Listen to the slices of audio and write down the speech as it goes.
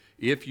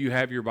if you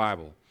have your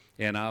Bible,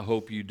 and I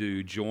hope you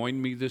do, join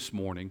me this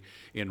morning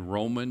in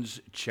Romans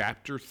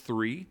chapter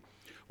 3.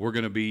 We're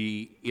going to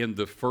be in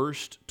the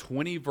first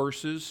 20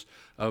 verses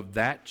of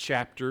that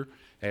chapter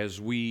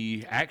as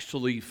we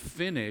actually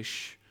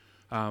finish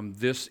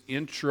this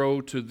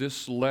intro to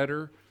this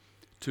letter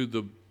to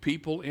the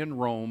people in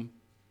Rome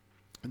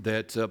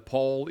that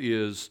Paul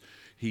he's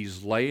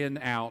laying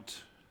out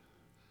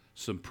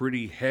some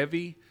pretty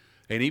heavy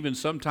and even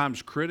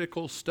sometimes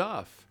critical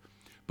stuff,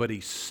 but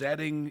he's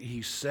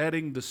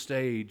setting the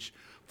stage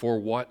for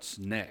what's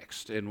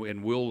next,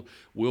 and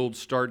we'll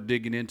start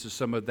digging into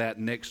some of that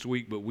next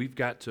week. But we've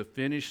got to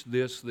finish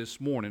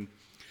this morning,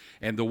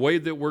 and the way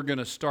that we're going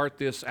to start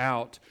this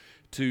out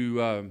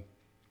to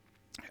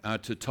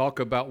talk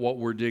about what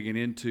we're digging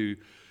into,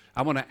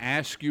 I want to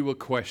ask you a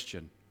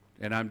question,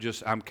 and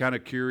I'm kind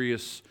of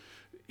curious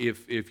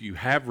if you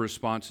have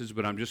responses,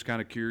 but I'm just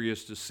kind of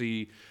curious to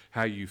see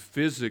how you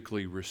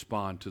physically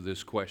respond to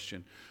this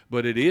question.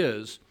 But it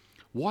is,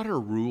 what are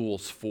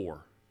rules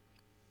for?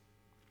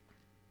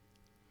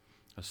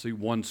 I see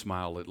one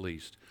smile at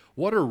least.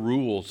 What are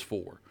rules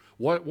for?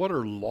 What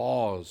are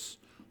laws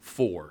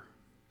for?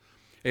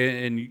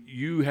 And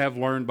you have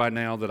learned by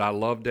now that I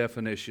love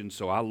definitions,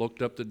 so I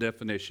looked up the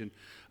definition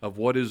of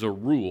what is a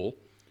rule.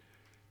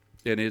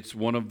 And it's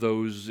one of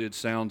those, it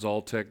sounds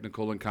all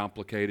technical and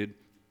complicated.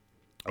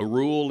 A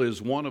rule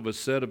is one of a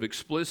set of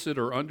explicit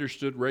or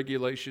understood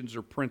regulations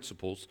or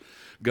principles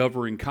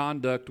governing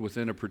conduct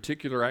within a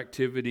particular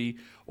activity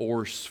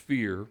or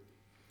sphere,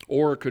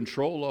 or a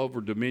control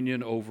over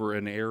dominion over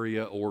an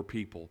area or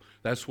people.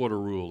 That's what a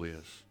rule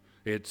is.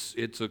 There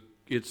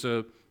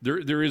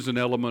is an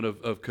element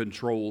of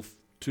control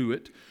to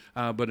it,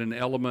 but an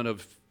element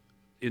of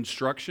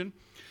instruction,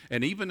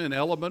 and even an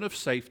element of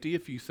safety.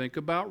 If you think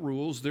about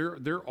rules,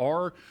 there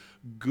are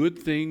good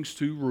things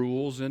to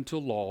rules and to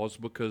laws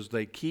because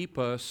they keep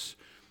us,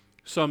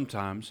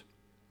 sometimes,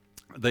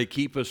 they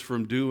keep us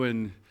from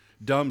doing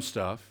dumb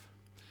stuff.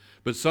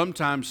 But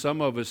sometimes some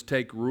of us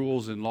take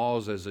rules and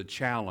laws as a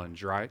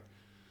challenge, right?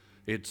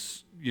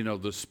 It's,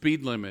 the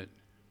speed limit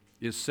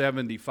is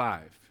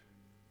 75.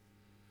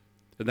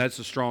 And that's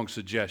a strong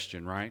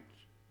suggestion, right?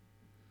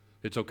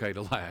 It's okay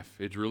to laugh.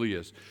 It really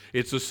is.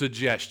 It's a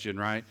suggestion,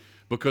 right?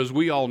 Because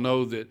we all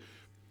know that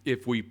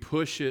if we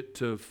push it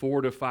to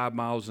 4 to 5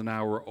 miles an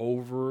hour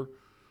over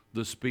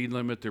the speed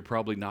limit, they're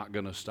probably not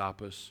going to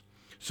stop us.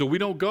 So we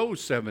don't go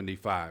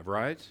 75,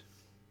 right?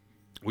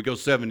 We go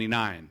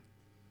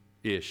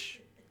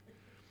 79-ish.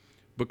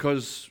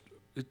 Because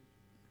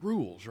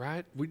rules,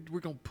 right? We're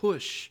going to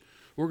push.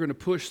 We're going to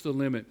push the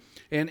limit.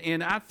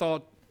 And I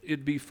thought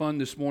it'd be fun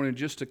this morning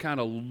just to kind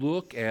of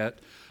look at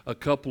a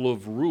couple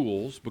of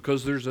rules,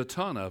 because there's a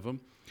ton of them.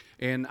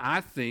 And I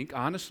think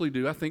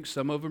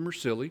some of them are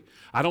silly.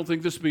 I don't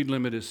think the speed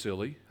limit is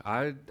silly.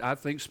 I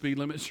think speed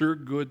limits are a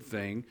good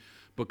thing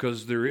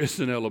because there is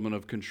an element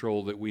of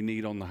control that we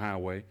need on the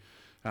highway.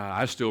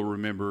 I still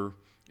remember,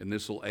 and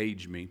this will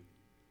age me,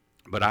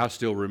 but I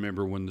still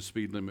remember when the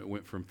speed limit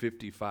went from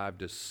 55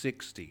 to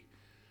 60.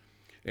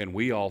 And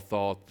we all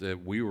thought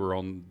that we were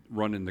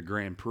running the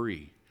Grand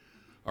Prix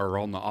or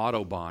on the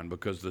Autobahn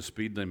because the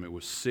speed limit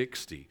was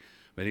 60.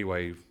 But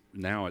anyway,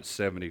 now it's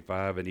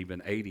 75 and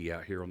even 80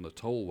 out here on the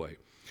tollway.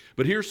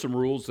 But here's some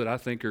rules that I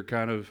think are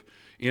kind of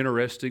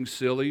interesting,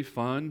 silly,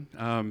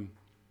 fun.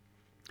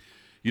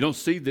 You don't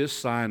see this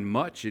sign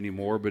much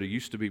anymore, but it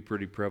used to be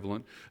pretty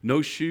prevalent.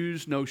 No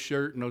shoes, no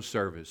shirt, no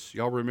service.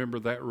 Y'all remember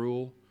that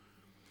rule?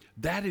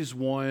 That is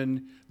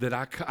one that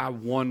I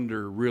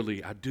wonder,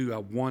 really, I do. I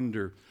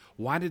wonder,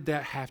 why did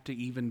that have to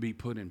even be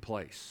put in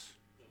place?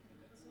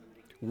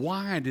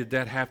 Why did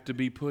that have to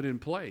be put in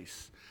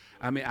place?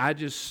 I mean, I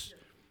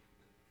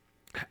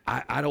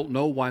don't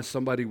know why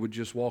somebody would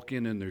just walk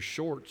in their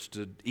shorts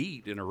to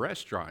eat in a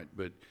restaurant.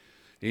 But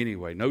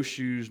anyway, no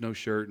shoes, no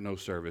shirt, no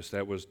service.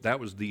 That was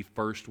the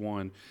first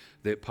one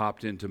that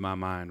popped into my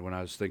mind when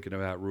I was thinking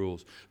about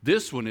rules.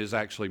 This one is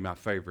actually my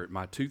favorite,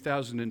 my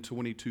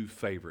 2022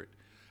 favorite.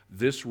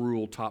 This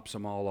rule tops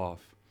them all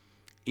off.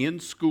 In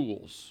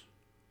schools,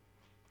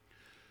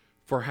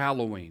 for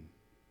Halloween,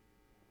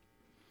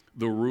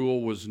 the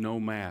rule was no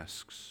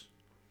masks.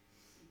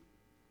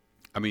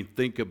 I mean,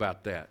 think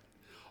about that.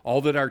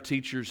 All that our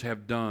teachers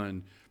have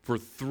done for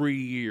 3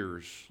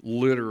 years,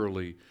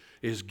 literally,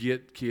 is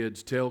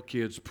tell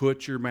kids,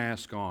 put your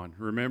mask on.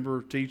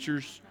 Remember,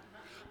 teachers?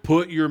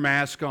 Put your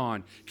mask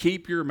on.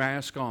 Keep your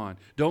mask on.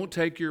 Don't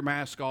take your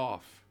mask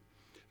off.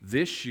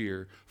 This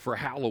year, for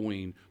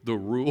Halloween, the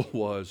rule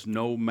was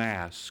no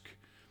mask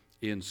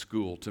in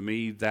school. To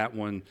me,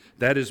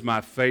 that is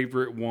my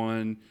favorite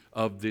one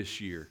of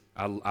this year.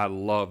 I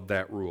love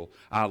that rule.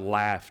 I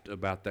laughed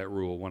about that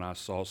rule when I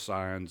saw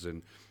signs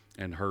and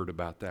heard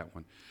about that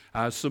one.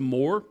 Some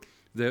more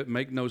that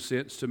make no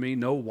sense to me.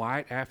 No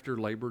white after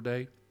Labor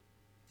Day.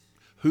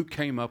 Who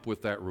came up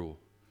with that rule?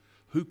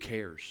 Who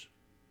cares?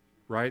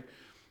 Right?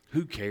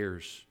 Who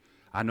cares?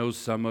 I know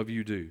some of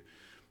you do.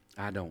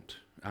 I don't.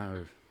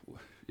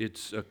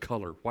 It's a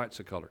color. White's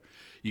a color.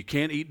 You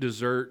can't eat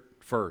dessert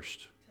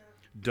first.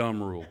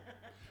 Dumb rule.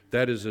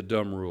 That is a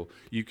dumb rule.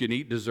 You can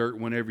eat dessert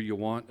whenever you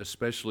want,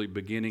 especially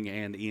beginning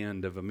and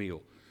end of a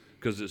meal,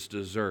 because it's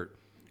dessert.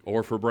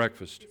 Or for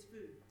breakfast.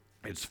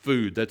 It's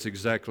food. That's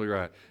exactly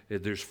right.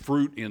 There's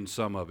fruit in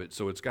some of it,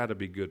 so it's got to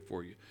be good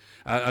for you.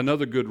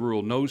 Another good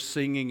rule, no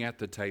singing at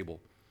the table.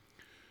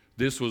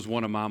 This was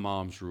one of my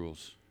mom's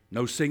rules.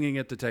 No singing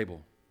at the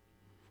table.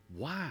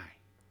 Why?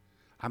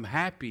 I'm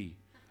happy.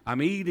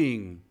 I'm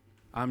eating.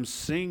 I'm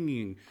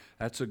singing.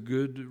 That's a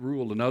good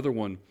rule. Another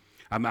one,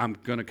 I'm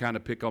going to kind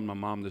of pick on my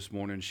mom this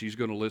morning. She's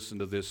going to listen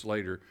to this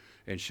later,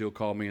 and she'll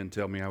call me and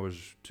tell me I was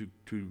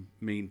too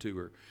mean to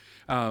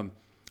her.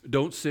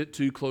 Don't sit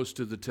too close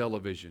to the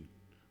television.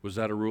 Was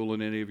that a rule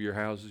in any of your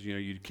houses? You know,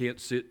 you can't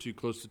sit too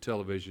close to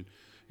television.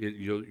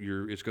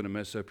 It's going to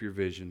mess up your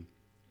vision.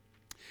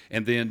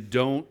 And then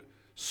don't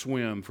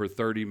swim for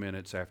 30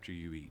 minutes after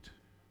you eat.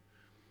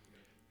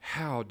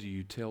 How do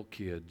you tell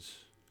kids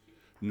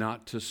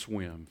not to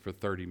swim for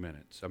 30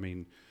 minutes? I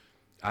mean,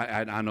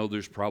 I know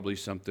there's probably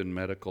something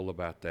medical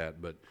about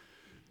that, but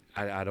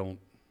I don't.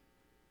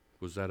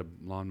 Was that a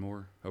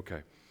lawnmower?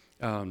 Okay.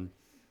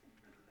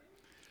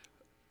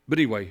 But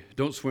anyway,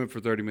 don't swim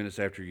for 30 minutes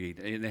after you eat.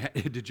 And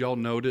did y'all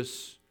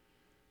notice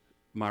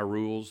my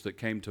rules that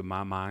came to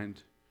my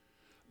mind?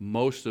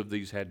 Most of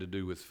these had to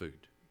do with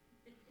food.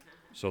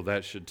 So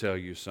that should tell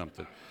you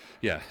something.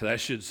 Yeah, that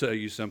should tell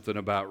you something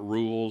about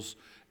rules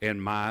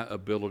and my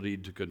ability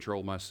to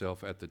control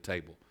myself at the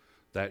table.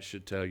 That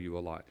should tell you a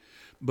lot.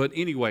 But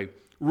anyway,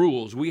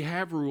 rules. We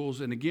have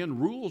rules, and again,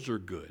 rules are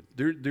good.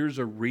 There's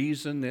a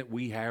reason that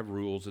we have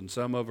rules, and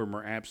some of them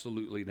are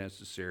absolutely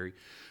necessary.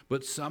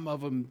 But some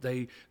of them,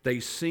 they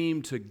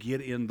seem to get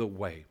in the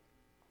way.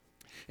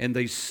 And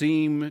they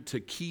seem to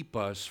keep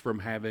us from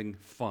having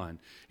fun.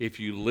 If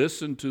you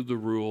listen to the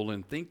rule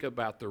and think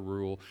about the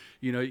rule,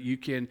 you know, you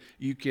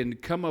can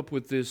come up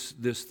with this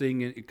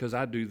thing, because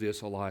I do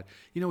this a lot.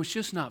 You know, it's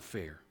just not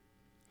fair.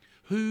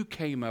 Who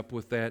came up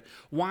with that?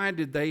 Why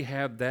did they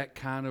have that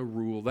kind of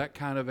rule, that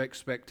kind of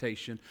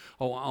expectation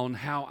on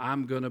how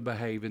I'm going to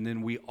behave? And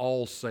then we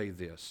all say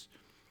this: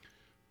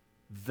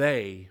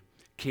 they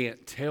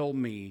can't tell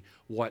me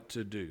what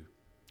to do,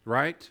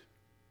 right?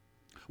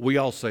 We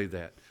all say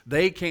that.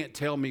 They can't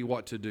tell me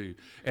what to do.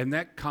 And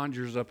that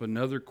conjures up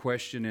another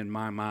question in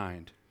my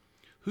mind.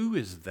 Who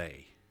is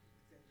they?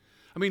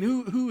 I mean,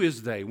 who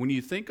is they? When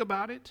you think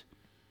about it,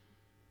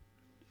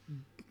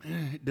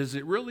 does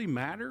it really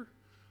matter?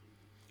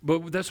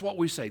 But that's what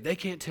we say. They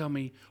can't tell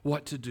me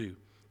what to do.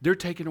 They're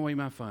taking away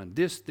my fun.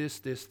 This,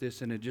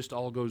 and it just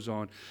all goes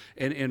on.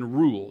 And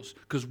rules.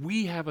 Because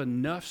we have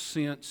enough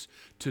sense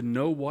to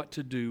know what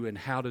to do and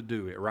how to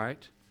do it,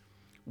 right?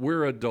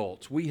 We're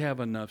adults. We have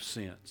enough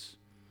sense.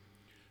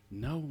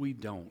 No, we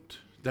don't.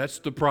 That's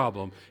the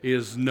problem,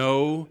 is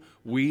no,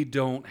 we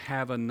don't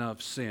have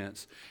enough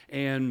sense.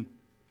 And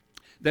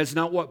that's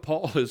not what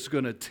Paul is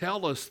going to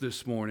tell us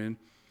this morning,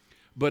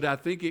 but I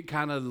think it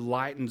kind of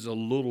lightens a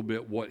little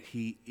bit what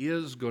he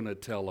is going to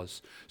tell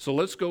us. So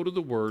let's go to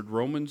the Word,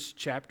 Romans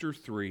chapter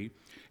 3,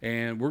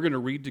 and we're going to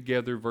read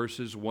together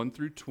verses 1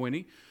 through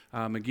 20.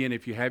 Again,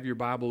 if you have your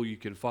Bible, you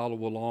can follow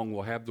along.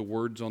 We'll have the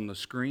words on the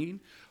screen,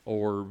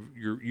 or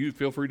you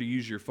feel free to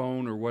use your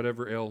phone or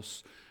whatever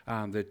else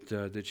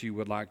that you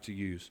would like to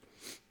use.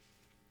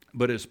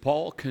 But as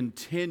Paul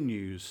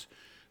continues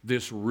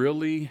this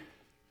really,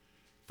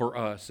 for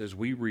us as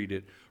we read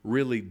it,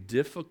 really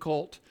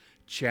difficult,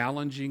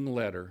 challenging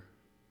letter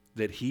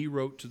that he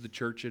wrote to the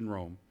church in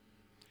Rome,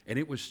 and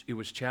it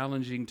was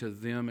challenging to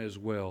them as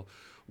well.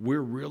 We're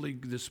really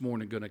this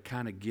morning going to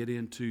kind of get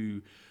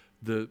into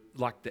the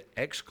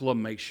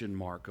exclamation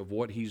mark of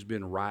what he's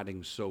been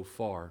writing so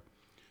far,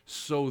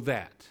 so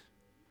that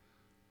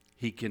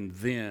he can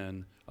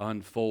then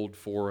unfold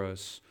for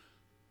us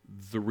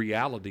the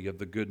reality of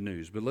the good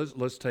news. But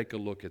let's take a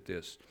look at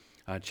this.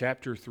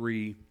 Chapter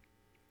 3,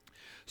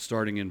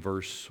 starting in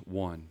verse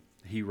 1,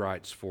 he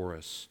writes for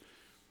us,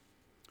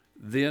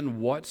 "Then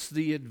what's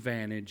the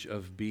advantage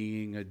of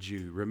being a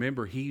Jew?"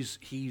 Remember, he's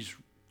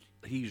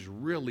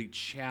really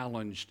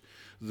challenged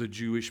the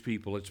Jewish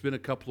people. It's been a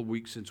couple of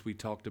weeks since we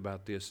talked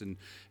about this, and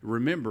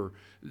remember,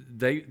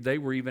 they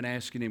were even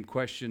asking him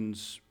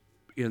questions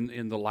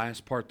in the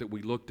last part that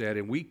we looked at,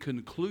 and we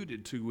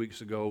concluded 2 weeks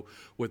ago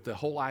with the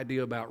whole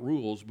idea about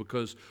rules,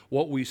 because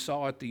what we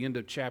saw at the end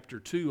of chapter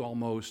 2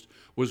 almost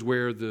was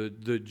where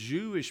the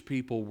Jewish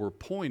people were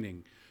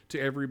pointing to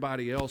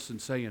everybody else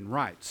and saying,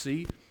 right,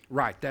 see?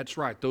 Right, that's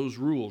right, those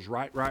rules,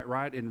 right.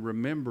 And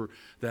remember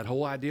that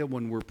whole idea,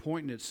 when we're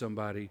pointing at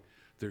somebody,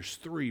 there's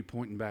three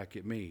pointing back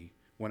at me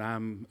when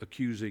I'm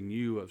accusing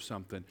you of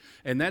something.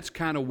 And that's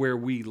kind of where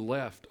we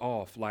left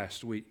off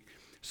last week.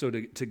 So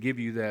to give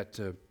you that,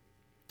 to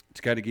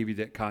kind of give you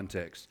that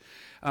context.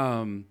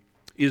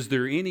 Is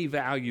there any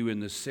value in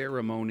the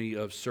ceremony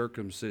of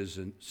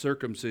circumcision?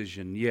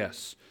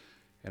 Yes.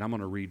 And I'm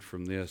going to read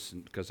from this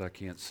because I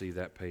can't see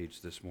that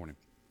page this morning.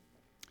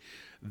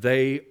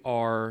 There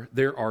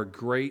are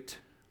great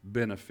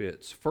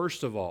benefits.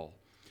 First of all,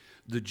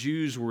 the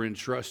Jews were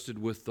entrusted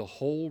with the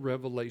whole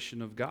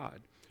revelation of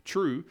God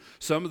True,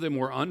 some of them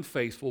were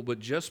unfaithful, but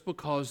just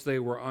because they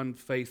were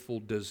unfaithful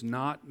does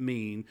not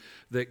mean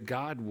that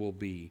God will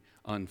be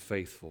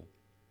unfaithful.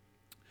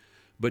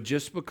 But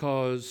just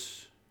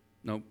because,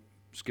 no,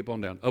 skip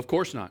on down. Of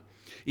course not.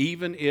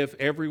 Even if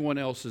everyone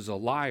else is a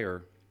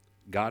liar,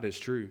 God is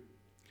true.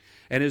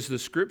 And as the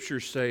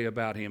scriptures say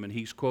about him, and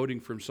he's quoting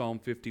from Psalm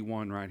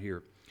 51 right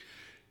here,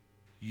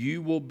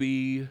 you will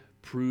be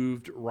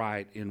proved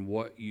right in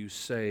what you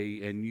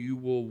say, and you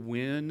will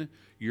win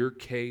your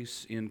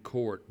case in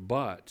court.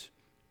 But,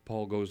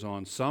 Paul goes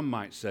on, some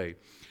might say,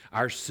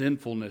 our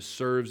sinfulness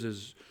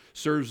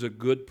serves a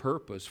good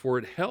purpose, for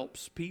it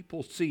helps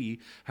people see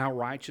how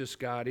righteous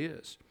God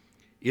is.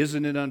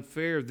 Isn't it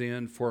unfair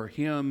then for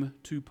him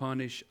to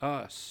punish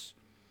us?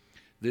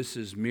 This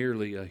is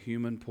merely a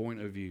human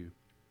point of view.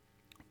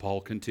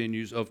 Paul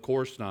continues, of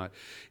course not.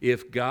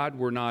 If God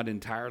were not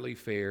entirely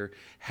fair,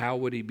 how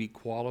would he be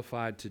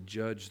qualified to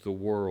judge the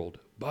world?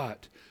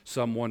 But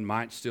someone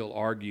might still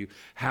argue,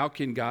 how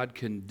can God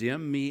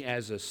condemn me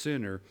as a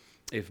sinner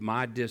if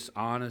my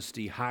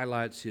dishonesty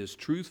highlights his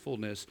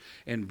truthfulness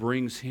and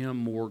brings him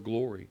more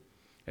glory?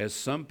 As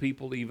some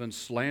people even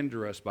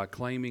slander us by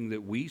claiming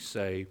that we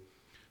say,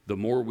 the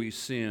more we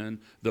sin,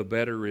 the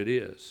better it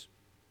is.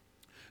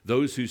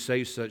 Those who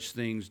say such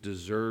things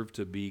deserve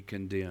to be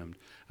condemned.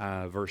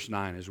 Verse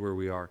 9 is where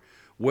we are.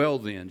 Well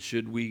then,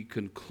 should we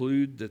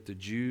conclude that the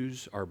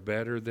Jews are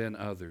better than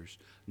others?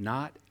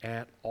 Not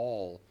at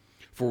all.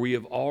 For we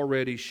have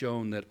already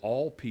shown that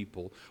all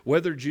people,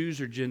 whether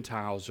Jews or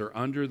Gentiles, are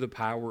under the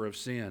power of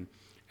sin.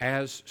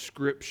 As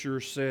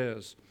Scripture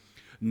says,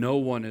 no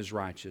one is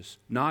righteous,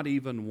 not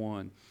even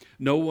one.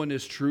 No one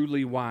is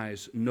truly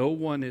wise. No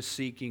one is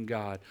seeking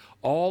God.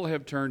 All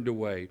have turned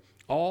away.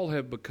 All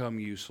have become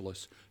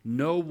useless.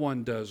 No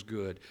one does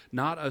good,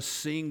 not a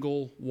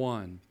single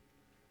one.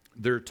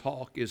 Their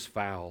talk is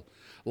foul,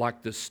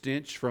 like the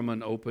stench from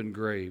an open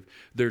grave.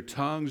 Their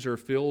tongues are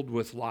filled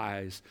with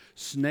lies.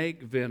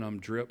 Snake venom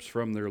drips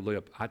from their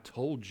lip. I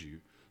told you,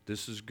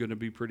 this is going to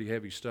be pretty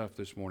heavy stuff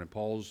this morning.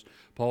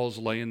 Paul's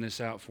laying this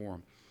out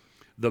for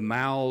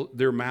them.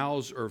 Their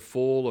mouths are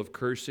full of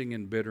cursing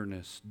and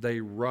bitterness.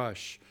 They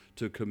rush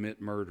to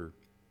commit murder.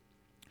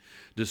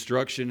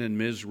 Destruction and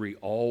misery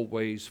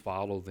always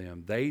follow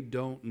them. They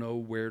don't know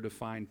where to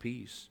find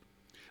peace.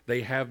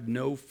 They have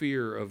no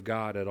fear of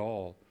God at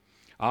all.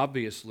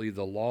 Obviously,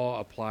 the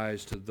law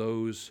applies to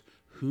those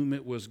whom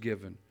it was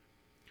given,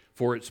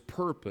 for its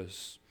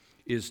purpose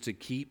is to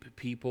keep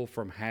people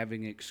from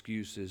having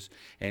excuses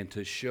and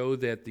to show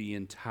that the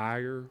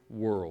entire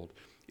world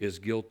is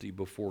guilty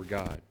before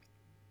God.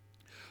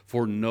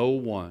 For no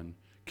one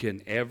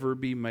can ever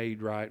be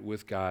made right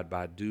with God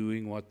by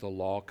doing what the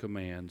law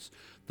commands.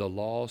 The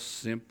law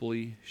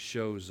simply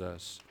shows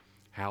us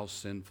how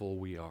sinful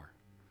we are.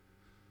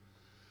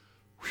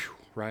 Whew,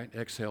 right?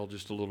 Exhale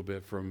just a little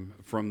bit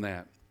from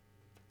that.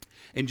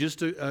 And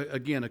just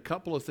again, a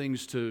couple of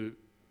things to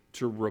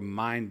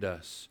remind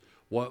us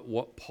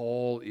what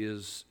Paul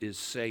is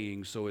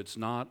saying, so it's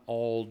not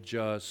all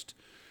just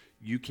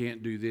you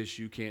can't do this,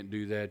 you can't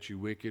do that, you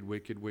wicked,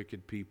 wicked,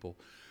 wicked people.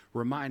 A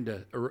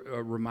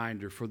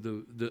reminder for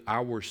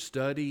our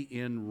study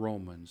in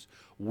Romans.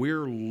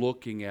 We're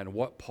looking at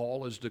what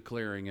Paul is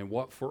declaring and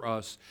what for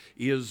us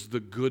is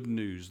the good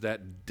news,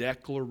 that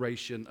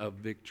declaration of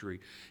victory,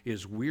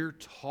 is we're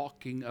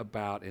talking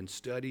about and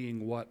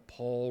studying what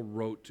Paul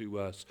wrote to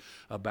us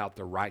about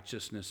the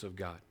righteousness of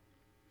God.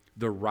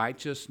 The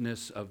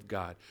righteousness of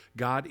God.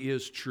 God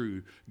is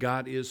true.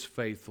 God is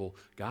faithful.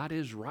 God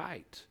is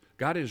right.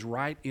 God is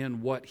right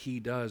in what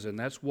he does, and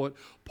that's what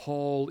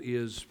Paul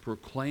is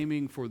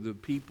proclaiming for the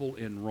people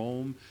in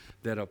Rome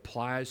that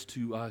applies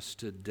to us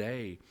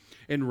today.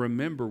 And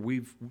remember,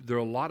 there are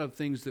a lot of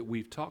things that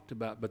we've talked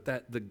about, but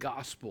that the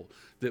gospel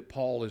that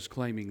Paul is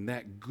claiming,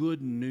 that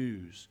good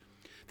news,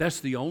 that's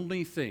the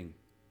only thing.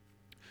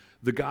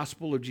 The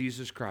gospel of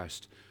Jesus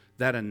Christ,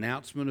 that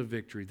announcement of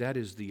victory, that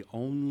is the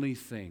only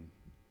thing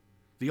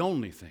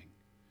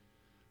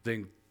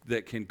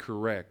that can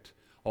correct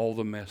all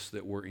the mess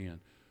that we're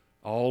in.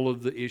 All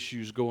of the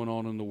issues going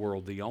on in the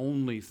world, the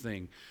only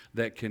thing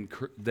that can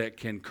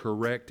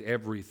correct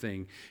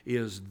everything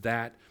is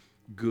that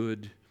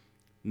good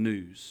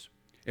news.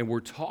 And we're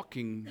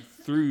talking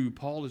through,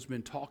 Paul has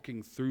been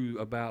talking through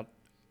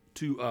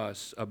to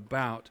us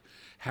about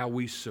how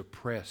we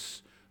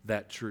suppress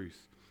that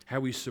truth, how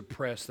we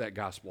suppress that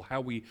gospel,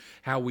 how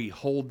we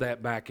hold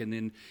that back, and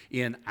then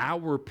in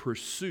our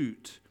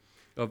pursuit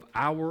of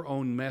our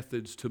own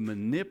methods to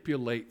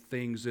manipulate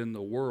things in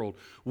the world,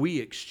 we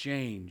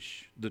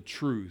exchange the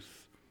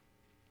truth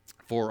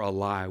for a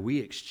lie. We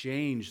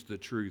exchange the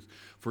truth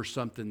for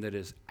something that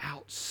is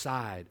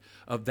outside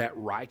of that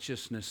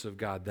righteousness of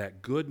God,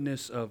 that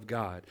goodness of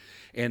God.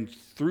 And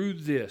through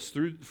this,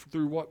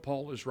 through what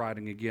Paul is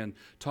writing, again,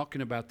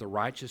 talking about the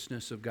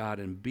righteousness of God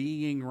and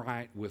being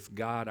right with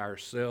God,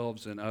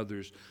 ourselves, and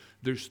others,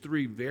 there's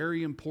three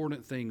very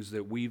important things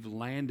that we've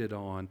landed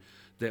on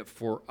that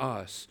for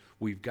us,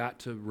 we've got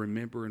to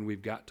remember and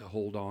we've got to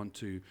hold on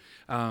to.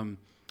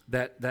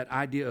 that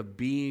idea of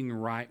being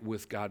right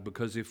with God,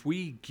 because if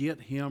we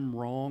get him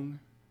wrong,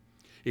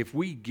 if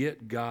we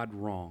get God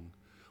wrong,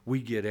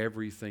 we get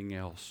everything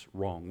else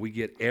wrong. We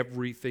get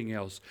everything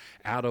else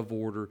out of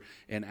order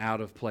and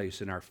out of place,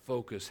 and our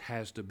focus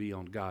has to be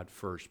on God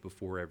first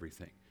before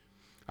everything.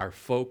 Our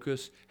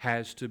focus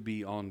has to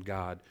be on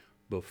God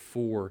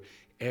before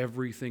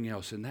everything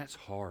else, and that's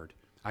hard.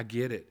 I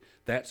get it.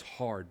 That's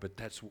hard, but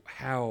that's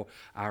how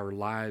our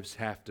lives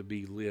have to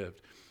be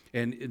lived.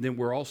 And then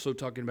we're also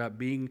talking about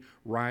being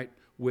right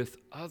with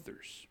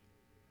others.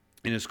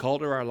 And his call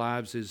to our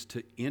lives is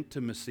to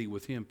intimacy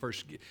with him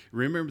first.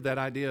 Remember that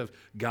idea of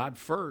God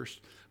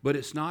first, but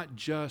it's not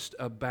just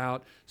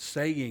about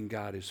saying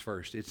God is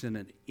first. It's in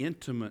an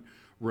intimate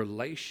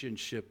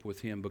relationship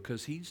with him,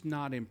 because he's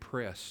not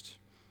impressed.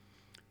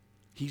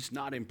 He's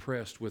not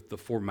impressed with the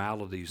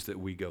formalities that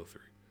we go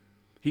through.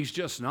 He's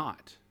just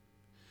not.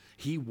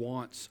 He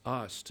wants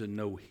us to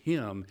know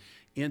him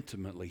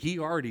intimately. He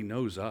already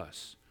knows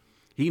us.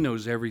 He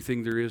knows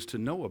everything there is to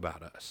know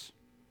about us.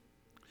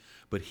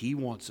 But he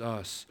wants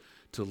us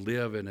to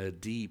live in a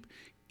deep,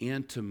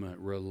 intimate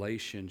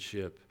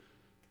relationship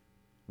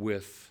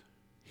with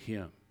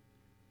him.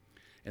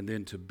 And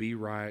then to be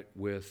right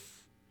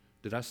with,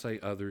 did I say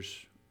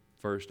others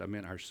first? I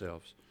meant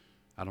ourselves.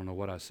 I don't know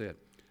what I said.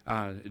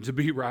 To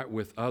be right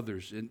with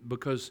others,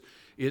 because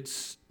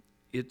it's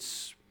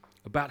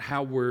about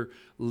how we're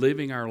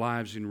living our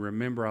lives. And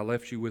remember, I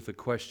left you with a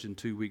question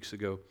 2 weeks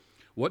ago.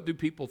 What do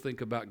people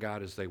think about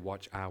God as they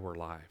watch our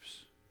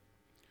lives?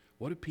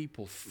 What do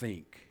people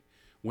think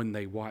when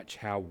they watch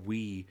how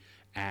we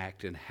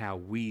act and how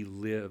we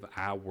live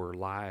our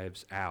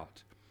lives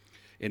out?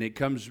 And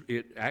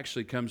it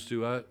actually comes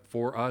to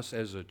for us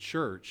as a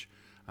church.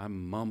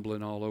 I'm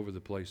mumbling all over the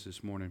place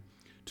this morning.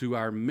 To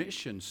our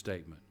mission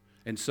statement.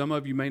 And some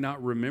of you may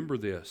not remember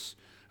this.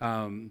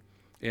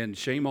 And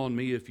shame on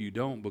me if you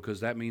don't,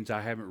 because that means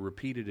I haven't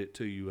repeated it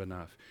to you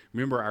enough.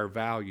 Remember our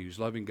values: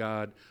 loving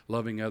God,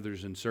 loving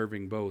others, and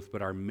serving both.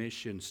 But our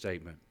mission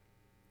statement: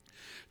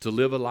 to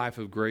live a life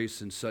of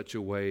grace in such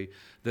a way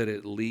that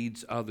it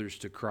leads others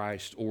to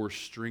Christ or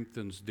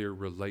strengthens their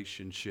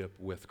relationship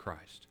with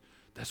Christ.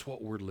 That's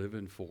what we're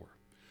living for.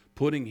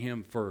 Putting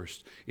him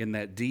first in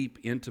that deep,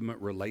 intimate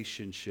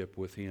relationship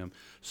with him,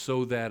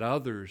 so that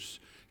others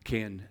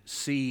can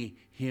see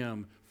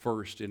him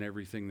first in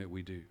everything that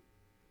we do.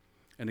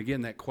 And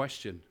again, that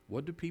question,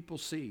 what do people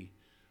see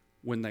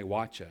when they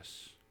watch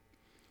us?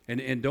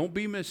 And don't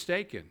be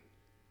mistaken.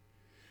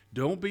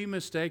 Don't be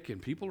mistaken.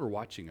 People are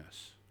watching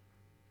us.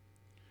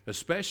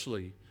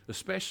 Especially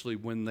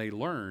when they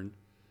learn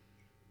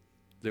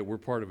that we're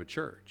part of a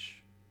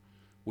church.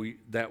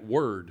 That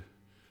word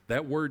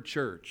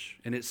church,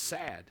 and it's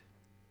sad,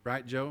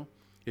 right, Joe?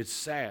 It's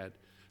sad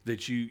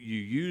that you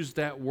use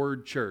that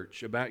word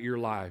church about your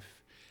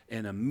life,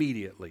 and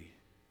immediately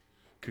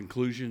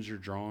conclusions are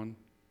drawn,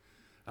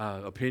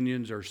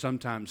 opinions are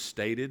sometimes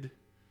stated,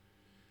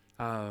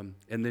 and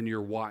then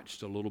you're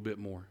watched a little bit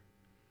more,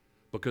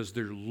 because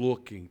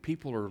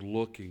people are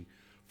looking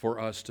for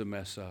us to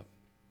mess up.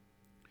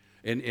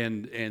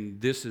 And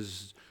this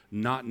is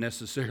not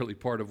necessarily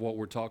part of what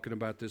we're talking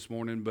about this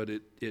morning, but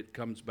it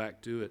comes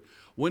back to it.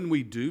 When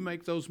we do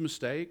make those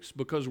mistakes,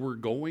 because we're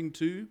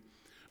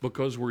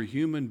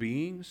human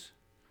beings,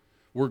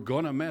 we're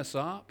going to mess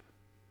up.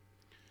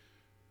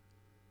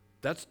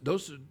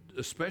 Those are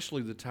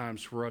especially the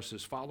times for us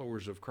as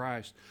followers of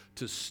Christ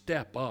to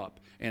step up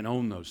and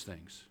own those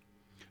things.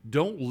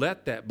 Don't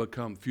let that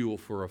become fuel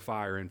for a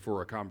fire and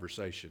for a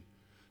conversation.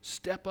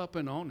 Step up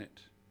and own it.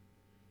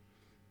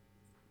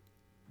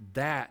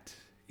 That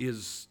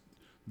is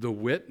the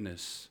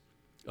witness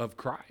of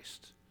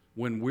Christ.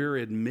 When we're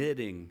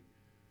admitting,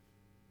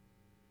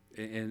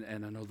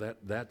 and I know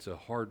that's a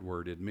hard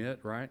word, admit,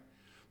 right?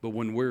 But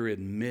when we're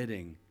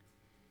admitting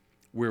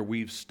where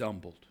we've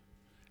stumbled,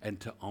 and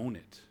to own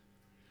it,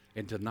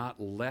 and to not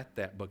let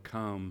that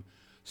become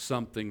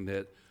something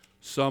that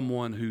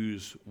someone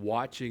who's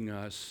watching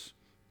us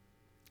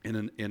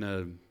in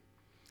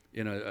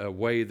a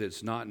way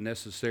that's not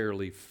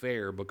necessarily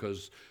fair,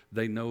 because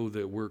they know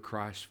that we're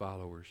Christ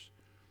followers.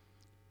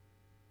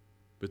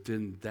 But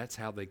then that's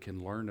how they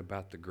can learn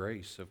about the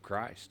grace of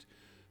Christ,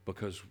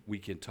 because we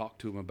can talk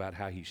to them about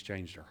how he's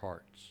changed our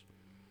hearts,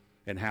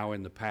 and how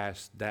in the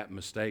past that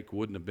mistake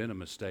wouldn't have been a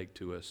mistake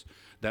to us.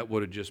 That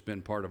would have just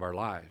been part of our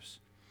lives.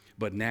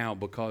 But now,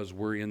 because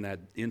we're in that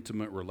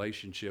intimate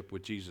relationship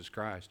with Jesus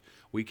Christ,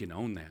 we can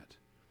own that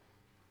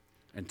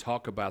and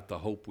talk about the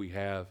hope we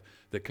have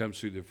that comes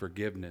through the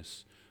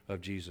forgiveness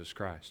of Jesus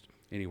Christ.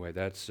 Anyway,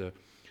 that's a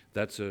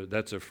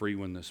free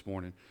one this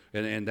morning,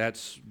 and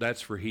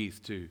that's for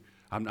Heath too.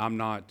 I'm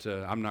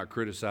not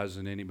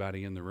criticizing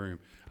anybody in the room.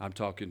 I'm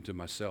talking to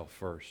myself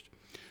first.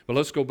 But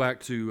let's go back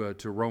to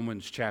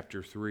Romans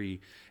chapter 3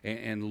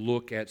 and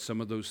look at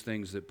some of those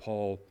things that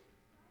Paul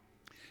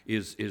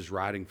is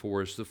writing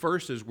for us. The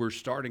first is, we're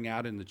starting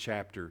out in the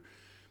chapter.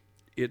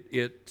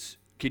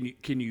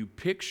 Can you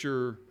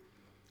picture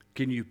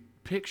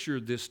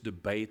this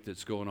debate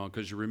that's going on?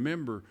 Because you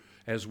remember,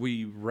 as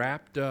we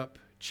wrapped up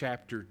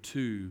chapter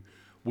 2,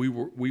 we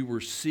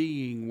were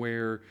seeing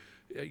where,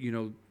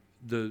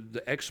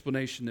 the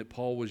explanation that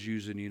Paul was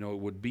using, it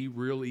would be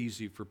real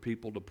easy for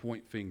people to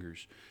point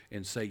fingers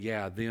and say,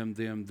 yeah, them,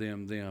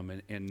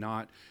 and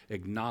not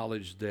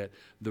acknowledge that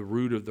the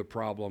root of the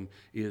problem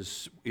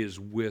is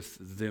with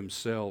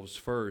themselves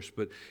first.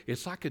 But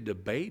it's like a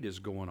debate is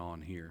going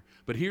on here.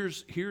 But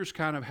here's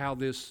kind of how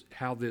this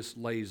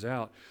lays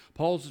out.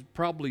 Paul's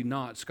probably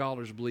not,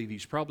 scholars believe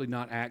he's probably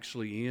not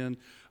actually in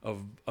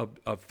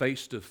a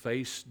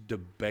face-to-face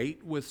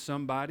debate with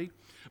somebody.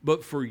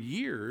 But for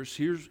years,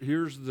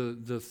 here's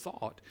the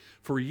thought.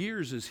 For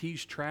years, as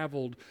he's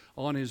traveled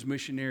on his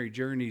missionary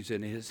journeys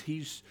and as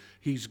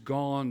he's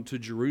gone to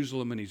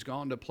Jerusalem and he's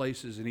gone to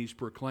places and he's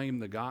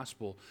proclaimed the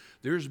gospel,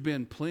 there's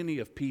been plenty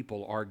of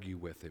people argue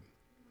with him.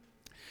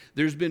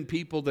 There's been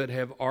people that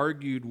have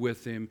argued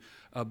with him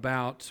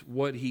about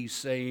what he's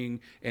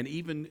saying, and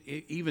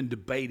even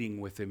debating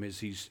with him as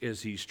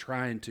he's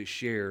trying to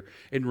share.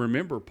 And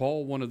remember,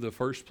 Paul, one of the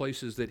first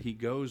places that he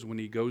goes when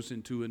he goes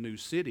into a new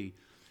city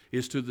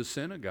is to the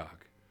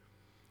synagogue,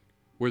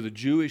 where the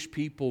Jewish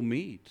people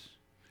meet.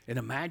 And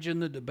imagine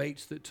the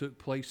debates that took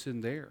place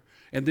in there.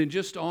 And then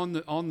just on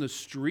the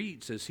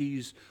streets as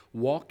he's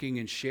walking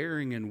and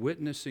sharing and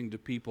witnessing to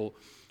people.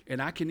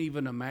 And I can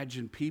even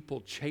imagine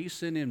people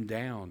chasing him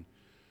down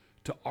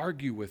to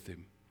argue with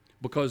him.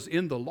 Because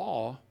in the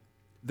law,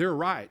 they're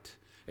right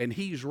and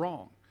he's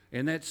wrong.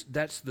 And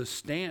that's the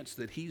stance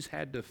that he's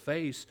had to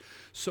face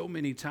so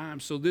many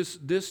times. So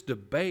this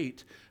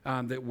debate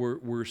that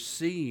we're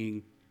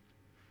seeing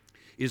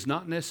is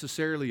not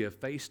necessarily a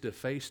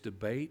face-to-face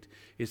debate.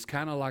 It's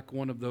kind of like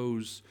one of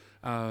those,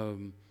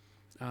 what's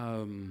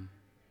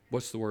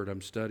the word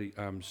I'm studying?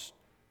 I'm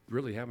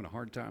really having a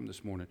hard time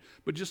this morning.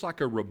 But just like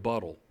a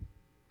rebuttal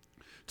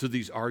to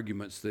these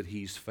arguments that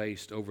he's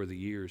faced over the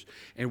years.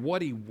 And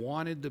what he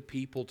wanted the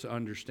people to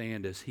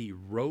understand as he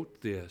wrote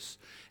this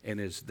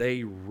and as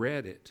they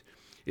read it,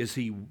 is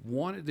he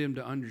wanted them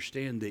to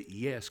understand that,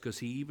 yes, because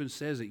he even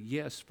says it,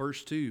 yes,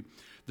 verse 2,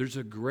 there's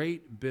a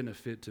great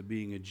benefit to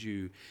being a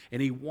Jew.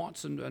 And he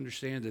wants them to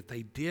understand that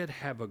they did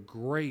have a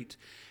great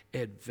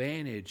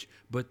advantage,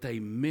 but they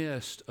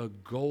missed a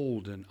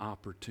golden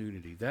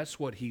opportunity. That's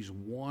what he's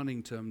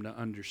wanting them to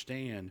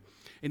understand.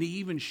 And he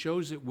even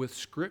shows it with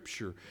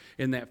Scripture.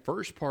 In that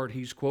first part,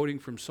 he's quoting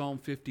from Psalm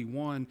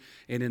 51,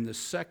 and in the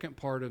second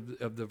part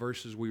of the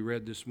verses we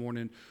read this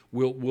morning,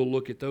 we'll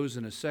look at those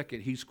in a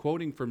second. He's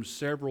quoting from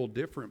several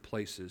different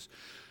places,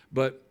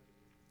 but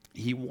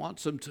he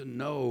wants them to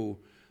know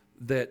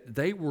that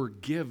they were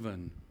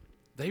given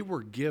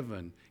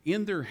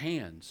in their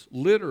hands,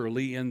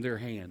 literally in their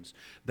hands.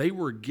 They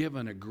were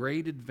given a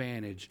great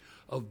advantage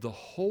of the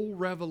whole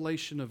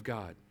revelation of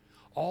God,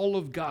 all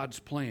of God's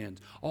plans,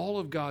 all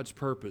of God's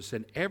purpose,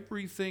 and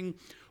everything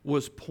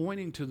was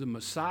pointing to the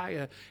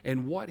Messiah.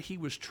 And what he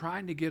was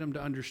trying to get them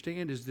to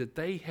understand is that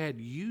they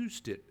had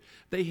used it.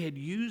 They had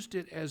used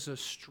it as a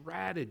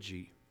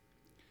strategy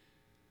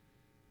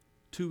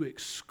to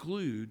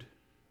exclude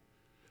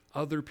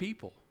other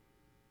people.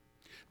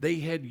 They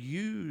had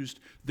used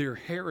their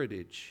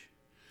heritage.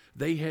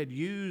 They had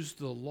used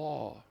the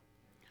law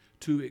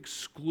to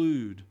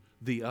exclude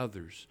the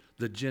others,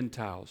 the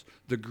Gentiles,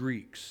 the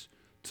Greeks,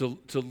 to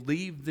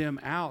leave them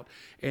out.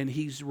 And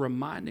he's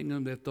reminding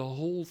them that the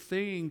whole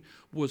thing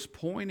was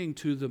pointing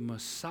to the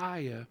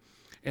Messiah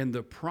and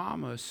the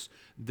promise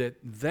that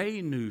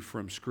they knew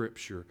from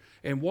Scripture.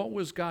 And what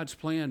was God's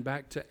plan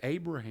back to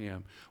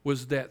Abraham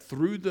was that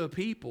through the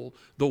people,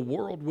 the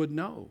world would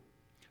know.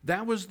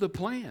 That was the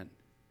plan.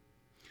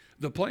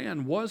 The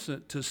plan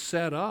wasn't to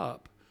set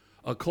up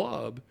a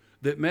club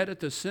that met at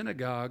the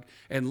synagogue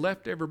and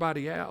left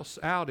everybody else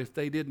out if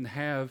they didn't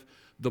have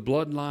the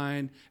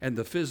bloodline and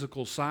the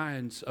physical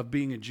signs of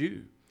being a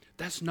Jew.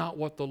 That's not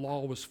what the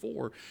law was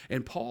for.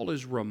 And Paul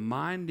is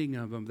reminding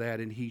them of that,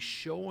 and he's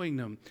showing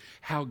them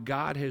how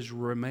God has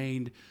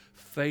remained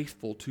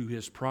faithful to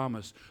his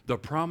promise, the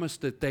promise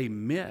that they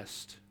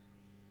missed,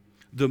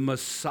 the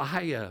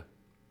Messiah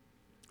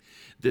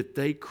that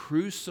they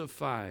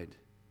crucified.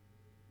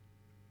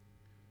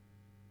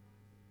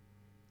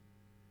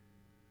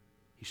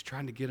 He's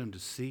trying to get them to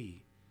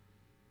see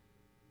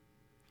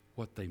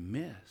what they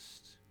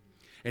missed.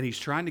 And he's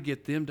trying to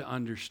get them to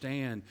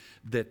understand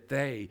that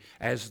they,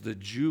 as the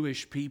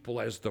Jewish people,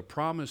 as the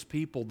promised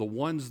people, the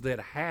ones that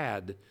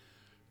had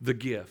the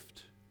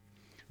gift,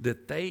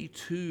 that they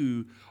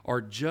too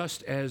are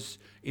just as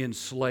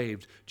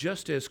enslaved,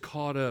 just as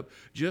caught up,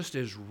 just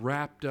as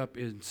wrapped up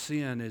in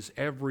sin as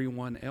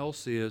everyone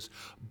else is,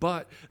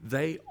 but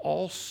they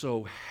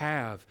also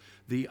have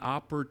the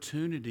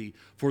opportunity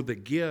for the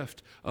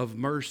gift of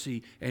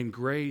mercy and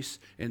grace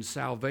and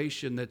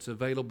salvation that's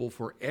available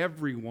for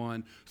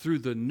everyone through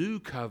the new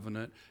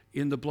covenant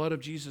in the blood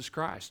of Jesus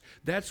Christ.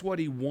 That's what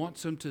he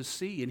wants them to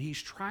see, and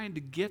he's trying to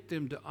get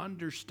them to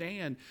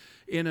understand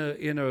in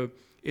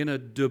a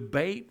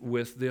debate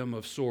with them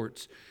of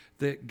sorts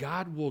that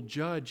God will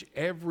judge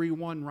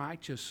everyone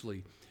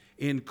righteously,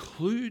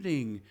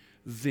 including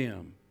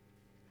them.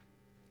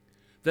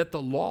 That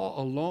the law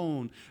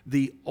alone,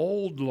 the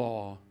old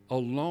law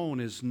alone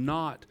is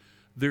not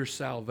their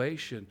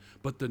salvation,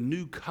 but the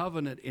new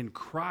covenant in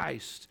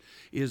Christ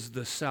is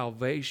the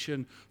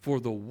salvation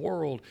for the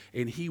world.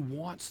 And He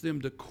wants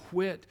them to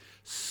quit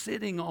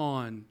sitting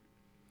on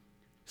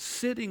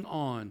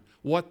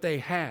what they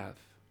have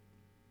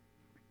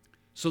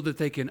so that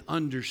they can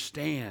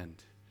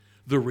understand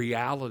the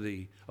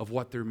reality of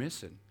what they're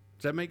missing.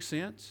 Does that make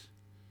sense?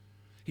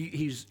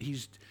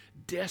 He's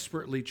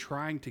desperately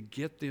trying to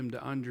get them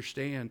to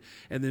understand.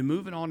 And then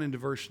moving on into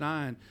verse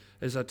 9,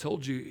 as I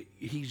told you,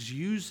 he's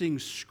using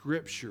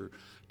Scripture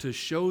to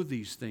show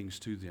these things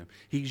to them.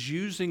 He's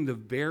using the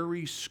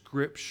very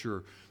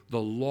Scripture, the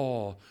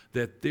law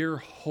that they're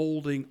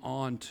holding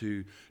on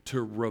to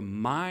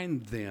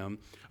remind them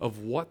of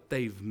what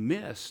they've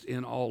missed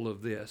in all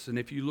of this. And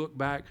if you look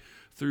back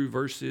through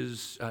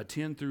verses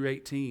 10 through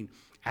 18,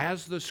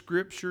 as the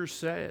Scripture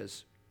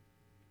says,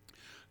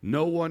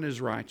 no one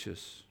is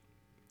righteous.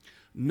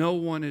 No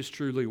one is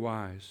truly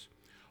wise.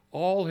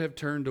 All have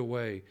turned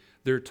away.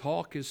 Their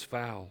talk is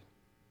foul.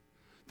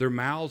 Their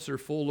mouths are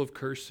full of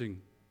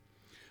cursing.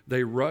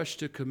 They rush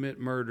to commit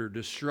murder.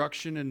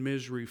 Destruction and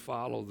misery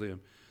follow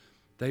them.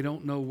 They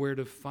don't know where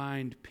to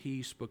find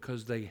peace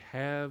because they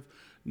have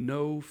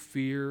no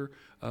fear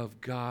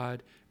of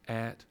God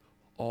at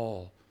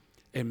all.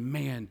 And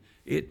man,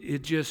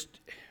 it just...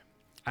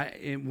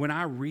 and when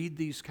I read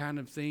these kind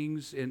of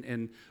things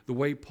and the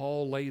way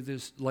Paul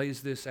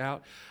lays this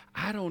out,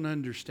 I don't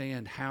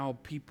understand how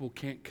people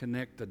can't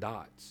connect the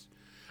dots.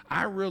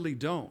 I really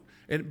don't.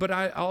 But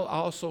I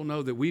also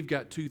know that we've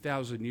got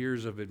 2,000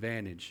 years of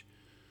advantage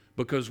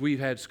because we've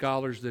had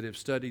scholars that have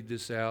studied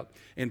this out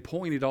and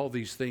pointed all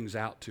these things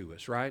out to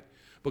us, right?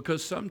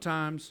 Because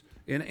sometimes,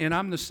 and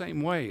I'm the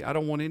same way. I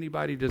don't want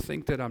anybody to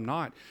think that I'm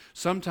not.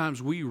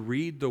 Sometimes we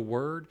read the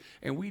Word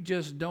and we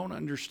just don't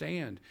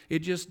understand. It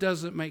just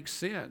doesn't make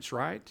sense,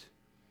 right?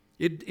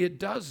 It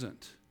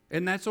doesn't.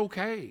 And that's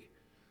okay.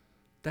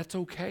 That's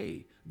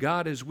okay.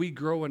 God, as we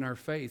grow in our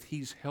faith,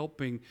 He's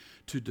helping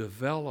to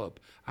develop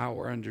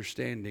our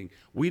understanding.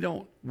 We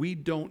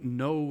don't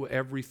know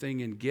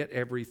everything and get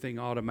everything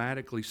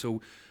automatically,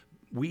 so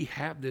we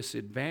have this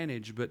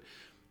advantage. But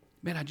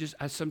man,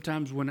 I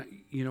sometimes when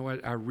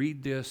I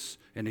read this,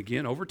 and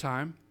again over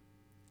time,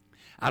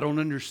 I don't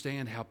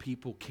understand how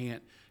people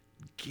can't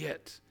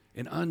get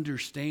and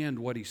understand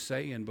what he's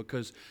saying,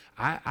 because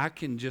I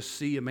can just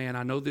see a man.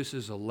 I know this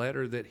is a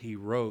letter that he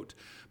wrote,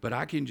 but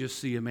I can just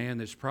see a man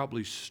that's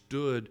probably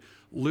stood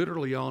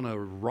literally on a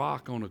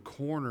rock on a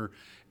corner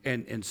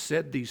and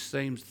said these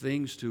same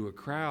things to a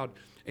crowd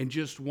and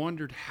just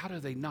wondered, how do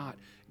they not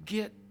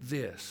get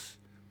this?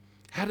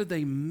 How did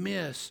they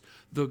miss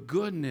the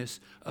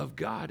goodness of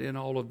God in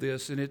all of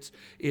this? And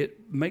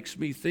it makes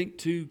me think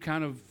too,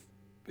 kind of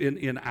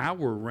in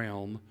our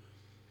realm,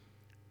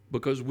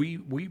 because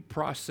we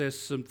process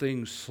some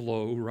things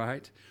slow,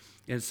 right?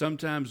 And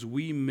sometimes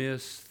we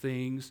miss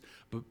things,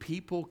 but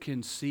people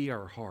can see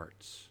our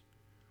hearts.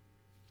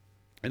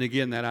 And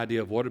again, that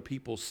idea of what are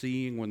people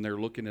seeing when they're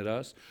looking at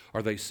us?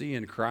 Are they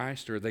seeing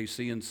Christ, or are they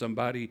seeing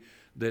somebody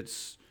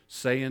that's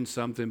saying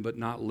something but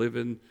not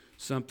living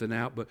something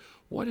out? But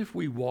what if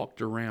we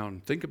walked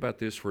around, think about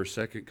this for a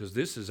second, because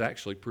this is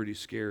actually pretty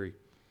scary.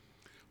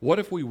 What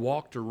if we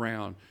walked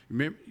around,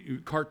 remember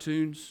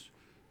cartoons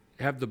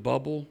have the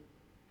bubble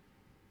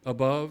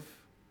above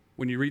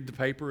when you read the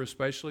paper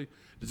especially?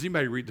 Does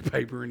anybody read the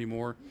paper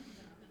anymore?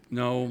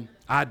 No,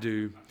 I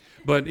do.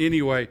 But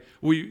anyway,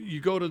 you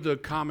go to the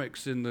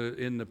comics in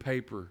the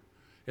paper,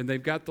 and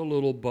they've got the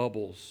little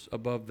bubbles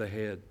above the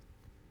head.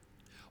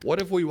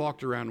 What if we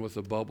walked around with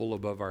a bubble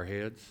above our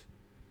heads?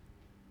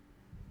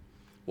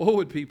 What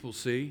would people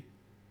see?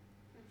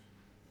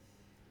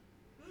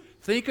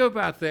 Think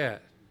about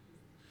that.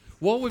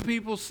 What would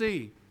people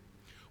see?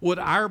 Would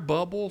our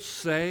bubble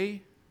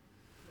say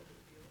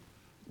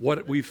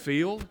what we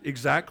feel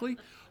exactly?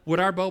 Would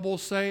our bubble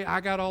say,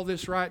 I got all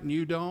this right and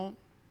you don't?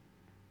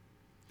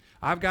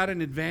 I've got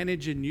an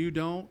advantage and you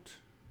don't?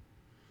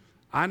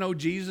 I know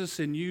Jesus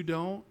and you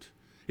don't?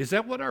 Is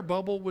that what our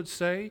bubble would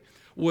say?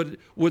 Would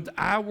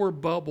our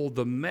bubble,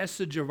 the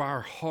message of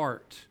our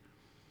heart,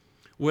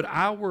 would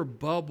our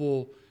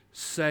bubble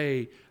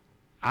say,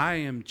 I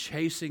am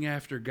chasing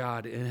after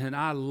God and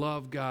I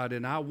love God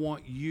and I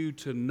want you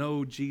to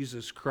know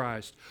Jesus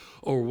Christ?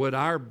 Or would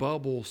our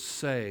bubble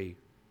say,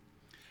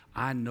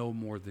 I know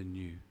more than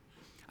you.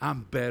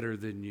 I'm better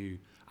than you.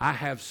 I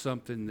have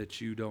something that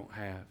you don't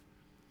have.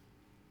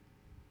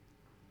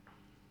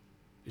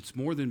 It's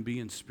more than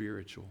being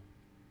spiritual.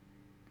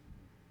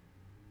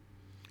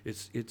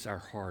 It's our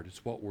heart.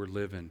 It's what we're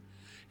living.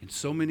 And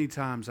so many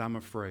times I'm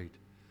afraid,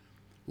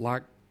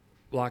 like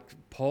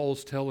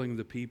Paul's telling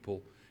the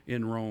people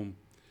in Rome,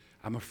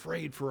 I'm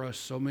afraid for us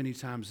so many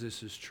times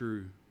this is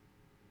true.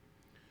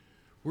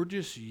 We're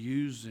just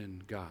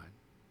using God.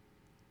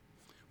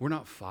 We're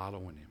not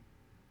following Him.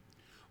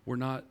 We're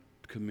not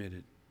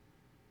committed.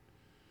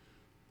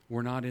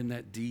 We're not in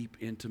that deep,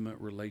 intimate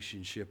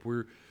relationship.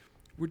 We're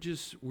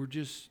just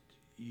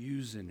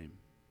using Him.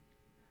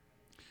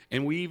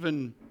 And we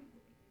even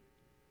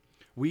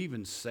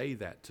say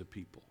that to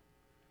people.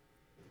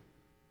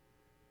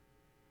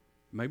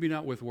 maybe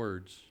not with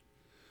words,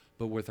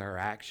 but with our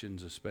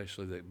actions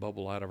especially that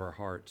bubble out of our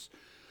hearts.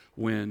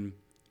 When,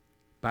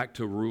 back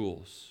to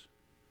rules,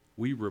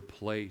 we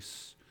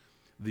replace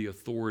the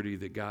authority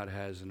that God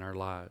has in our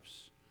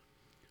lives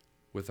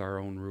with our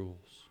own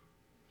rules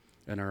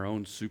and our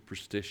own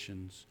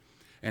superstitions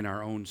and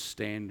our own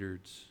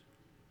standards.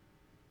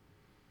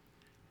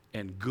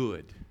 And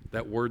good,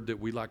 that word that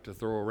we like to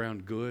throw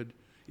around, good,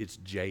 it's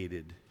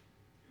jaded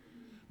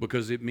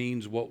because it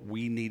means what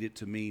we need it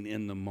to mean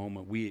in the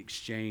moment. We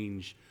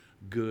exchange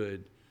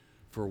good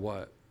for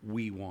what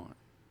we want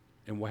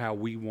and how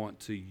we want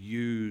to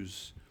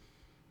use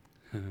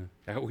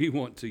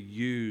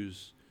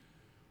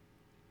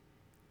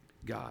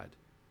God.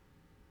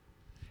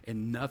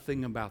 And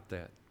nothing about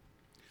that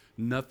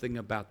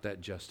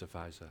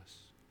justifies us.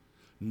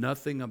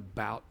 Nothing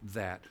about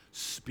that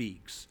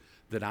speaks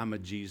that I'm a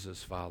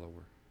Jesus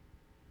follower.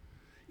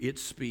 It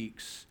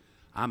speaks,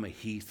 I'm a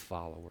Heath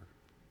follower.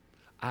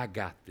 I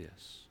got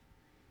this.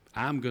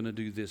 I'm going to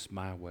do this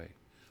my way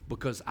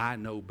because I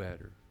know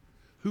better.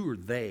 Who are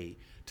they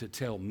to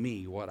tell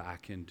me what I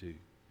can do?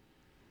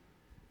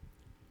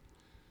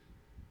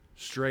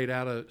 Straight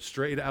out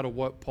of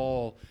what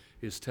Paul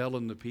is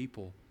telling the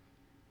people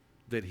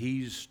that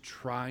he's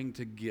trying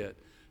to get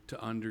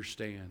to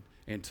understand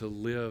and to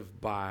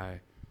live by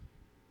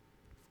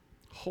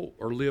hope,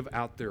 or live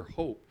out their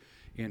hope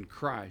in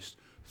Christ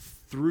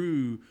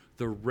through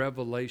the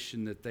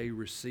revelation that they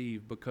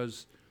receive,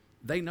 because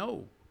they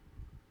know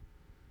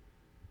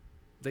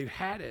they've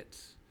had it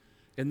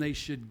and they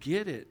should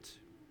get it,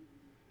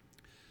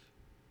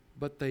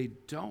 but they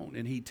don't.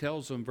 And he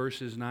tells them,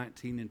 verses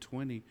 19 and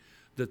 20,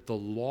 that the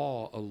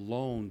law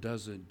alone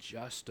doesn't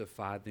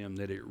justify them,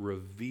 that it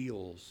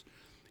reveals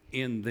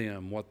in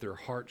them what their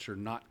hearts are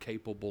not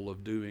capable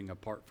of doing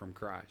apart from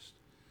Christ.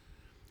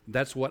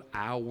 That's what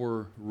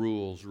our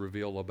rules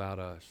reveal about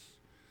us.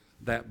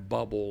 That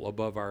bubble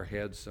above our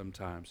heads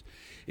sometimes.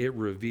 It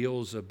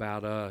reveals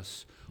about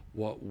us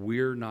what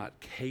we're not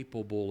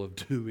capable of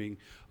doing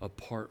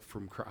apart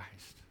from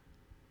Christ.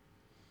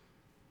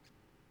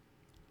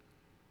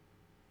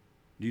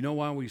 Do you know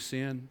why we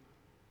sin?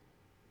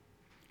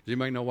 Does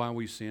anybody know why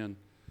we sin?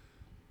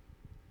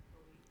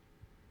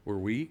 We're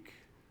weak,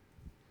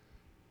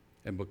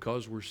 and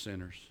because we're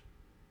sinners.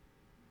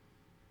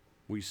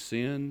 We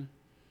sin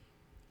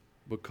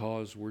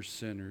because we're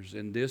sinners.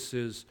 And this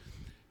is,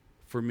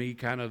 for me,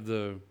 kind of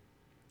the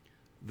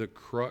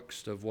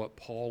crux of what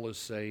Paul is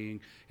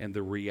saying, and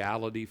the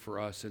reality for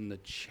us and the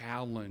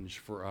challenge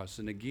for us.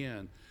 And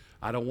again,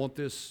 I don't want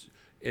this,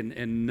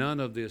 and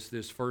none of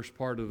this first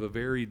part of a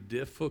very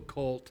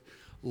difficult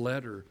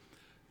letter,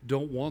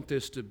 don't want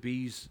this to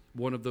be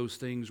one of those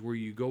things where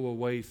you go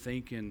away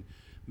thinking,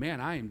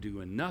 man, I am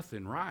doing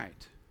nothing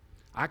right.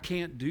 I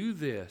can't do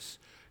this.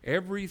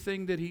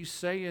 Everything that he's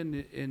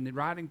saying and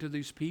writing to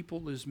these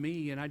people is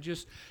me, and I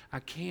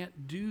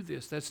can't do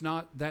this. That's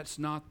not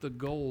the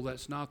goal.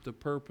 That's not the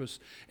purpose,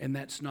 and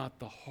that's not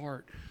the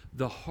heart.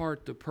 The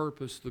heart, the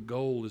purpose, the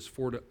goal is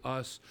for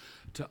us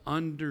to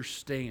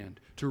understand,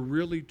 to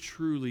really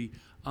truly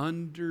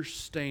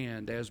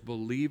understand as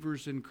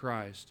believers in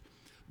Christ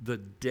the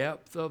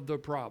depth of the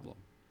problem.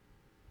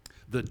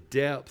 The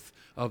depth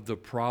of the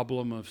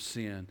problem of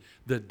sin,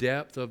 the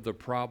depth of the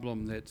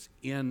problem that's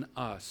in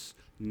us,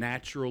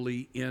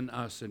 naturally in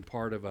us and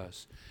part of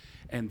us,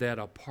 and that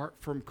apart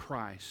from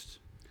Christ,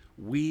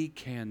 we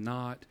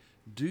cannot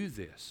do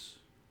this.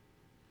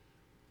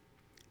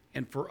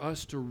 And for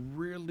us to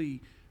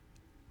really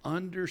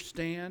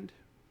understand,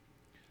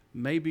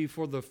 maybe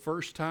for the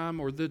first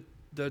time or the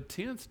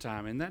 10th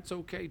time, and that's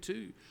okay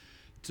too,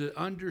 to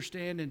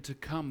understand and to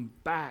come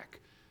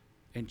back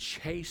and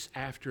chase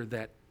after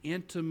that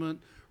intimate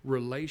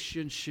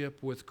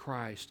relationship with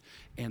Christ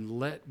and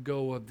let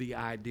go of the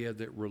idea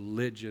that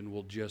religion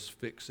will just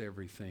fix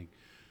everything.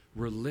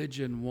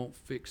 Religion won't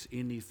fix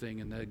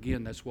anything. And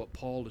again, that's what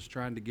Paul is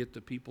trying to get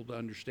the people to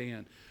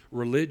understand.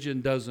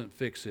 Religion doesn't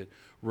fix it.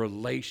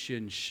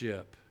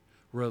 Relationship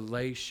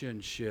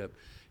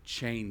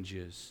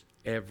changes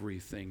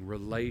everything.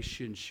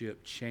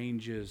 Relationship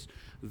changes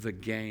the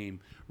game.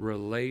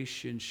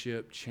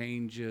 Relationship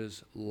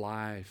changes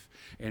life.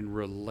 And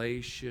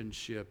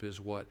relationship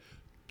is what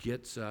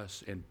gets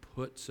us and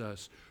puts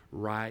us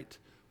right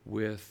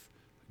with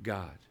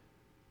God.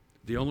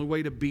 The only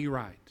way to be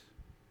right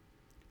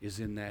is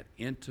in that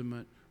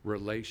intimate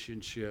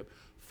relationship,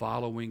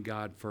 following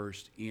God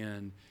first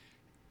in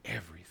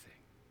everything.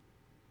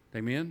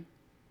 Amen?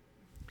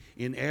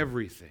 In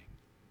everything.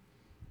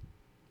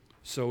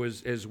 So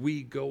as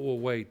we go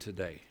away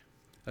today,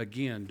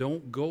 again,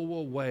 don't go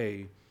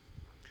away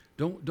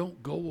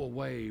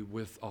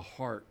with a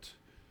heart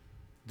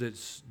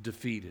that's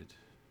defeated.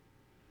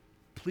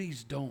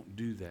 Please don't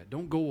do that.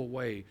 Don't go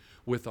away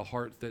with a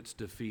heart that's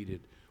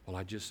defeated. Well,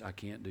 I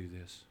can't do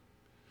this.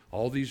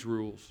 All these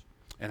rules,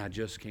 and I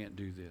just can't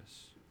do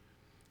this.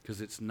 Because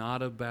it's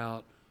not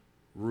about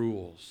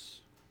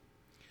rules.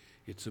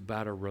 It's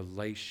about a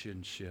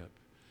relationship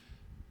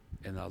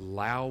and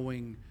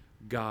allowing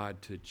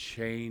God to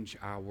change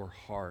our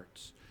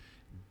hearts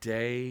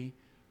day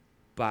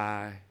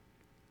by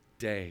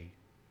day.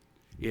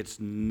 It's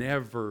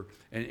never,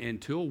 and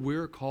until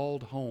we're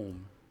called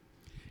home,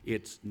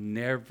 it's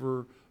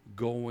never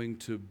going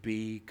to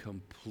be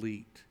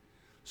complete.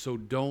 So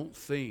don't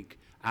think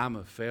I'm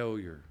a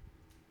failure.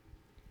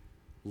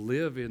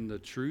 Live in the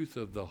truth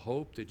of the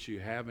hope that you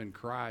have in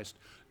Christ,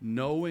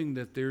 knowing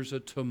that there's a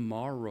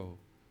tomorrow.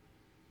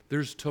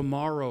 There's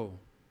tomorrow.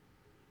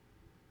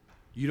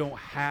 You don't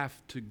have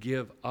to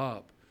give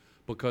up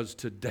because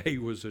today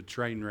was a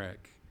train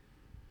wreck.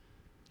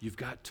 You've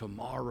got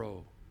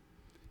tomorrow.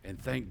 And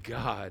thank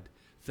God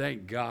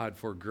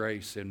for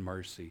grace and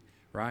mercy,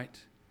 right?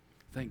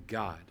 Thank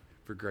God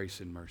for grace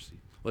and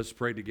mercy. Let's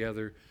pray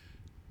together,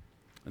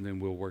 and then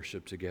we'll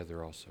worship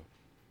together also.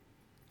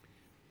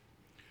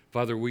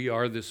 Father, we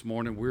are this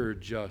morning, we're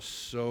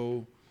just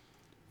so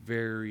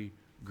very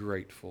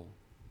grateful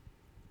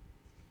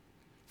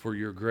for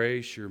your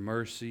grace, your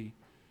mercy,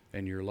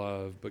 and your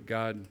love. But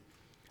God,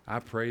 I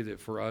pray that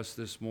for us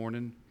this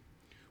morning,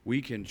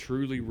 we can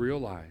truly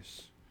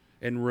realize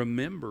and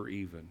remember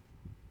even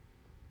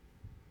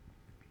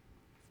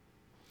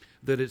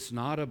that it's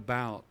not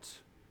about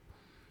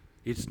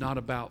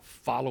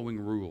following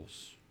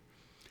rules,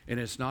 and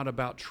it's not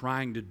about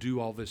trying to do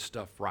all this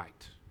stuff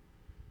right.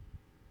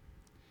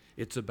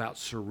 It's about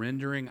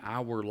surrendering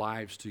our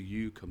lives to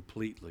you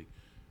completely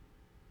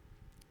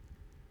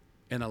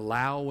and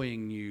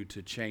allowing you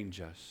to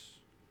change us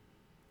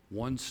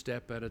one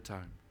step at a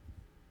time.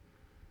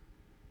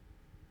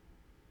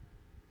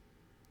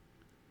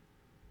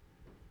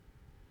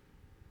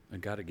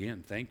 And God,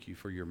 again, thank you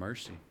for your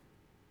mercy.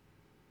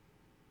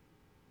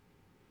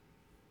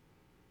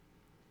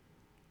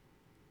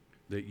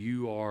 That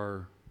you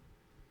are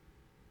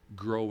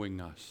growing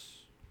us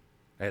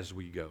as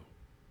we go.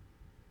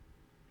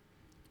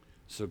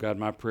 So God,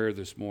 my prayer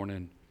this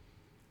morning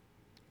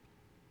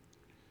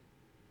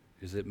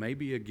is that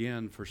maybe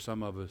again for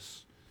some of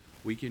us,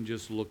 we can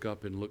just look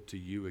up and look to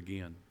you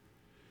again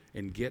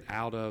and get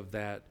out of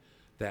that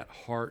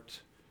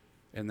heart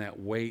and that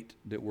weight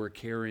that we're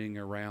carrying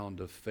around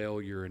of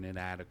failure and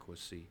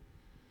inadequacy,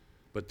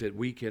 but that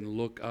we can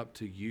look up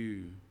to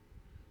you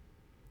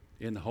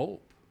in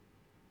hope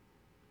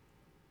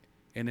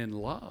and in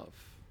love,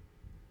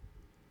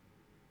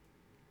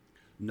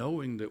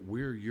 knowing that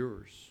we're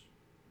yours,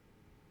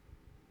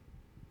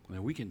 and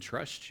that we can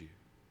trust you.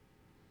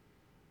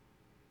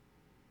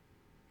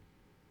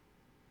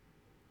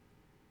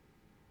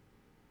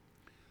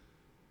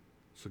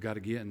 So God,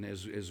 again,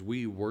 as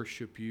we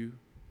worship you,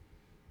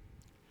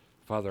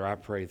 Father, I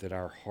pray that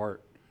our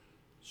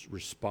heart's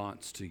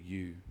response to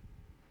you,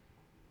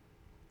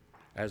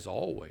 as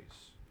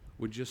always,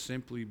 would just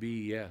simply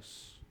be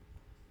yes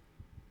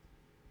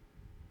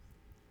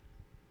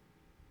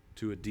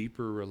to a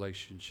deeper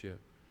relationship,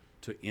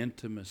 to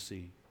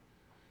intimacy,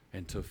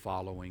 and to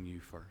following you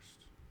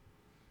first.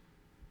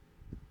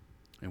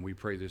 And we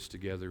pray this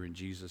together in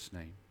Jesus'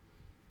 name.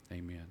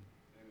 Amen.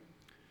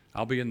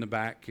 I'll be in the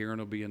back. Karen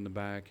will be in the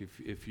back.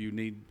 If you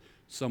need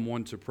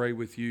someone to pray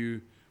with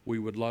you, we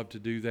would love to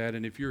do that.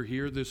 And if you're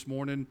here this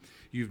morning,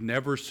 you've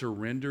never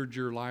surrendered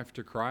your life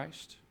to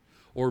Christ,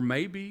 or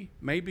maybe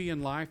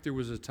in life there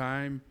was a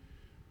time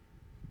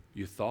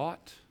you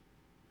thought,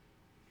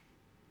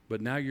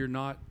 but now you're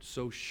not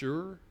so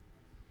sure,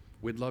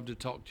 we'd love to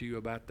talk to you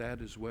about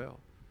that as well,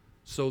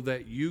 so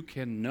that you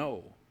can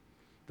know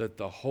that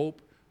the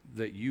hope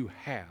that you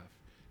have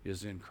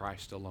is in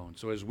Christ alone.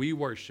 So as we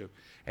worship,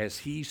 as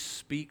He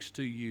speaks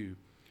to you,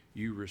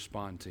 you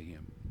respond to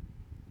Him.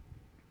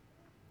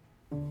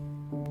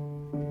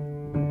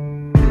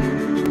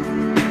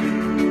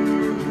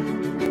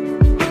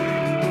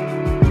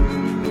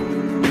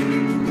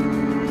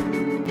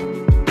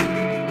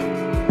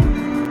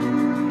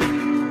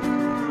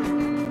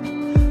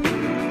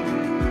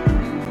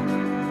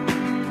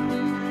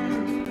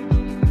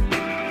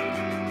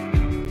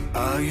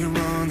 Are you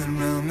running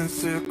round in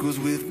circles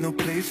with no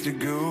place to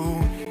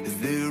go? Is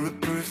there a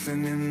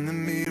person in the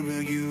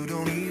mirror you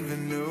don't even